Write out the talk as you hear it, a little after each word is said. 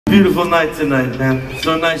Beautiful night tonight, man.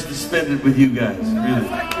 So nice to spend it with you guys, really.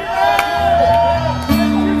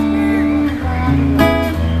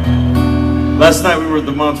 Last night we were at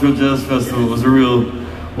the Montreal Jazz Festival. It was a real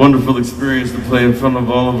wonderful experience to play in front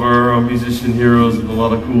of all of our musician heroes and a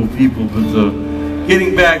lot of cool people. But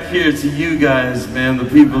getting back here to you guys, man, the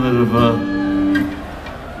people that have,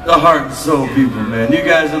 the heart and soul people, man. You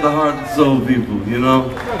guys are the heart and soul people, you know?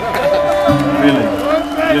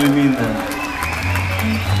 Really mean that.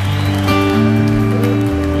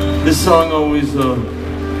 This song always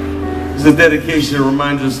is a dedication. It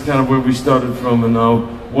reminds us kind of where we started from, and I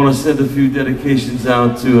want to send a few dedications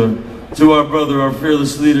out to our brother, our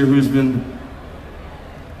fearless leader, who's been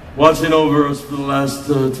watching over us for the last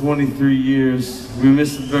 23 years. We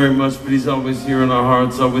miss him very much, but he's always here in our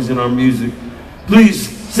hearts, always in our music. Please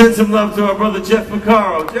send some love to our brother Jeff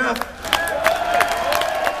Macaro. Jeff!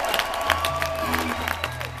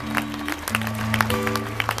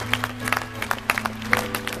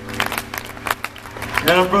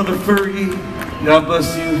 And our brother Fergie, God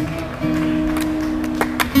bless you.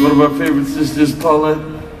 One of our favorite sisters, Paulette,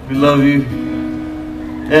 we love you.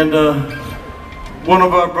 And one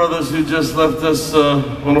of our brothers who just left us,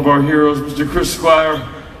 one of our heroes, Mr. Chris Squire.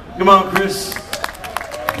 Come on, Chris.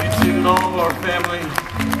 You too, and all of our family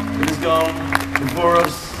that has gone before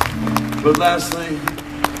us. But lastly,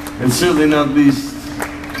 and certainly not least,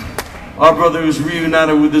 our brother who's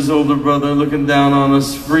reunited with his older brother, looking down on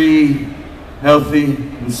us, free, healthy,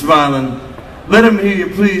 and smiling. Let him hear you,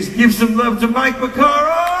 please. Give some love to Mike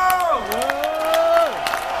Macaro!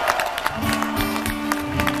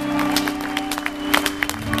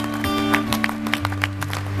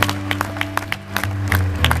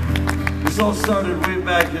 This all started way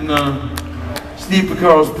back in Steve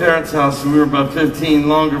Picaro's parents' house. We were about 15,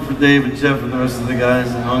 longer for Dave and Jeff and the rest of the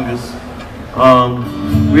guys and Angus.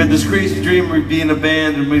 We had this crazy dream we'd be in a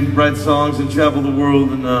band and we'd write songs and travel the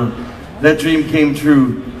world, and that dream came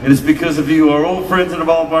true. And it's because of you, our old friends and of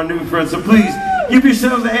all of our new friends. So please, give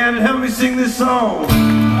yourselves a hand and help me sing this song.